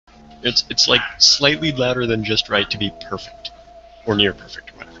It's like slightly louder than just right to be perfect. Or near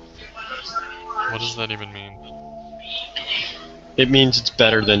perfect, or whatever. What does that even mean? It means it's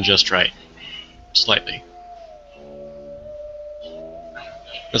better than just right. Slightly.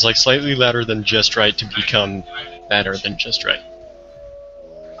 It's like slightly louder than just right to become better than just right.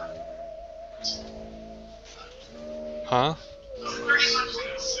 Huh?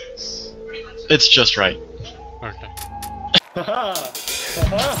 It's just right. Okay.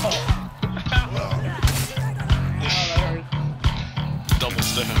 Double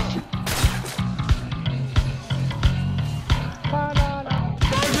stab.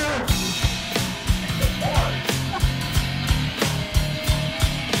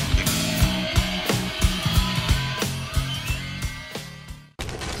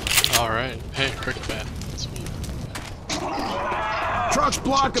 Alright, hey, cricket bat. Sweet. Truck's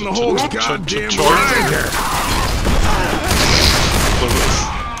blocking the whole goddamn Charger. ride.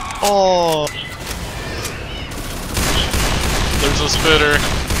 Oh! There's a spitter.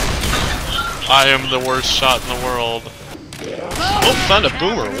 I am the worst shot in the world. Oh, found a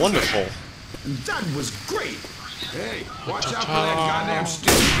boomer. Wonderful. That was great. Hey, watch out for that goddamn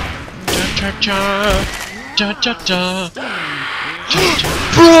stick.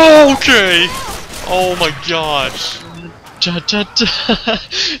 Bro, okay! Oh my gosh.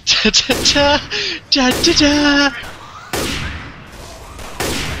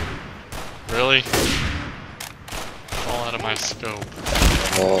 Really? Fall out of my scope.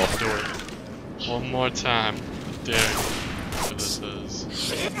 Oh. Do it. One more time. Dare you. Whatever this is.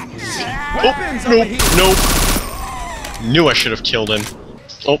 Oh, nope. Knew I should have killed him.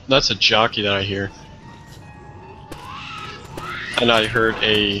 Oh, that's a jockey that I hear. And I heard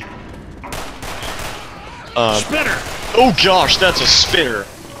a... Spitter! Oh gosh, that's a spitter!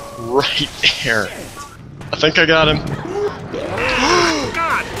 Right there. I think I got him.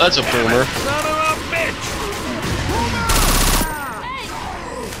 That's a boomer. Son of a bitch!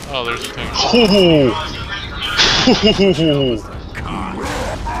 Oh, there's a thing.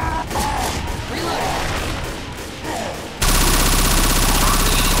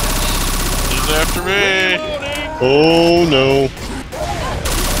 He's after me! Oh no.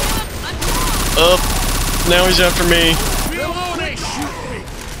 Up. Now he's after me.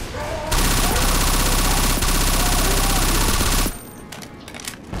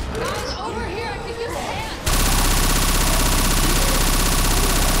 Over here, I could use a hand.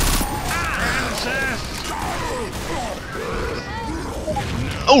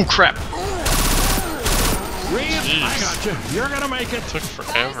 Oh crap. Jeez. I got you. You're gonna make it. Took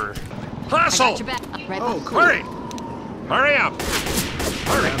forever. Hustle! I got your back. Right Oh, behind. cool. Hurry! Hurry up!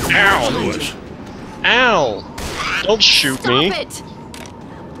 Hurry! Ow! Ow! Don't shoot Stop me. it!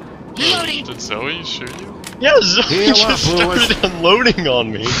 Reloading. Did Zoe shoot you? Yeah, Zoe Heal just up, Lewis. started unloading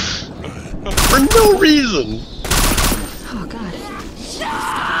on me. For no reason. Oh god.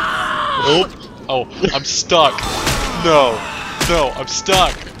 Nope. Oh, I'm stuck. No. No, I'm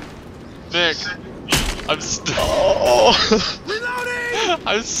stuck. Nick. I'm stuck. Oh. Reloading!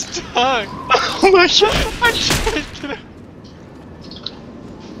 I'm stuck. Oh my god. I can't get out.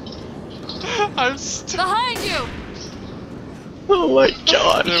 I'm stuck. Behind you! Oh my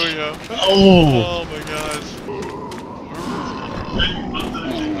god. There we go. Oh. Oh my gosh.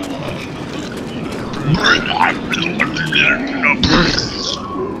 I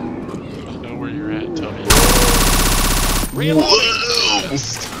know where you're at, Tony.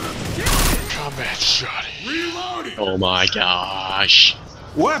 Combat shotty. Reloading! Oh my gosh.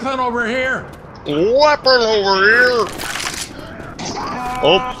 Weapon over here! Weapon over here.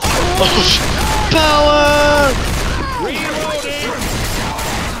 Oh. Power! Reloading!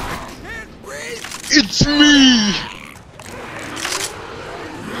 It's me!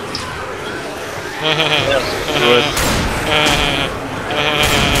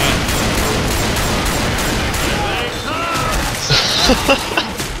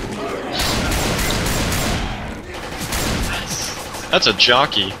 That's a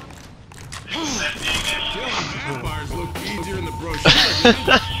jockey.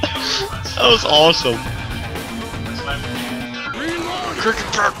 That was awesome. Cricket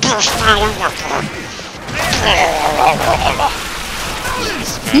bat, best melee weapon.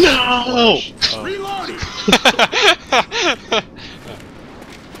 No! Reloading!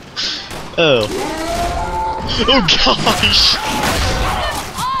 Oh. Oh gosh!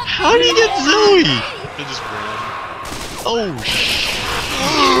 How did you get Zoe? They just ran. Oh sh.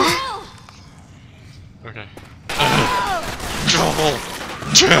 Okay.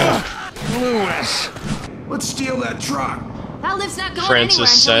 Lewis! Let's steal that truck! That lift's not going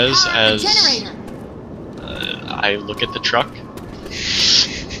Francis anywhere until we says power up the as generator. I look at the truck.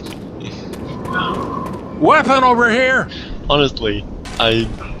 Weapon over here! Honestly, I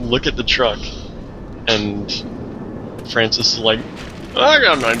look at the truck, and Francis is like, I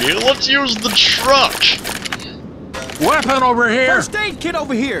got an idea, let's use the truck! Weapon over here! First aid kit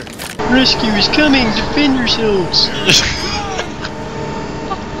over here! Rescue is coming, defend yourselves!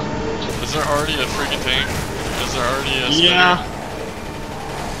 Is there already a freaking thing? Is there already a spinner? Yeah.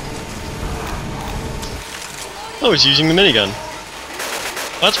 Oh, he's using the minigun.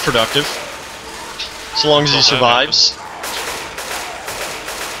 That's productive. So long as he survives.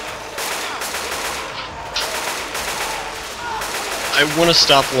 I want to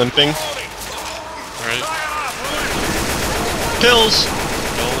stop limping. Right? Pills!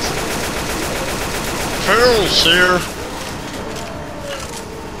 Pills here!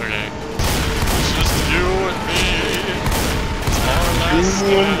 Okay. It's just you and me. It's our last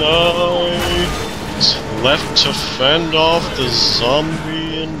You and I left to fend off the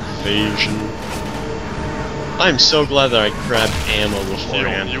zombie invasion. I'm so glad that I grabbed ammo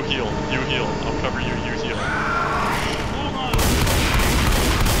beforehand. Heal, you heal. I'll cover you, you heal.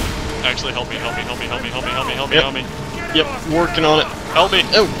 Actually, help me. Yep, working on it. Help me!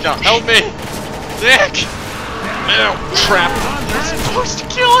 Oh, gosh. Help me! Nick! Oh, crap. You're supposed to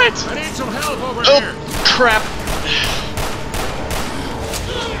kill it! I need some help over Oh, here! crap.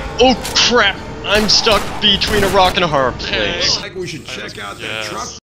 Oh, crap. I'm stuck between a rock and a hard place. I think we should check out that truck.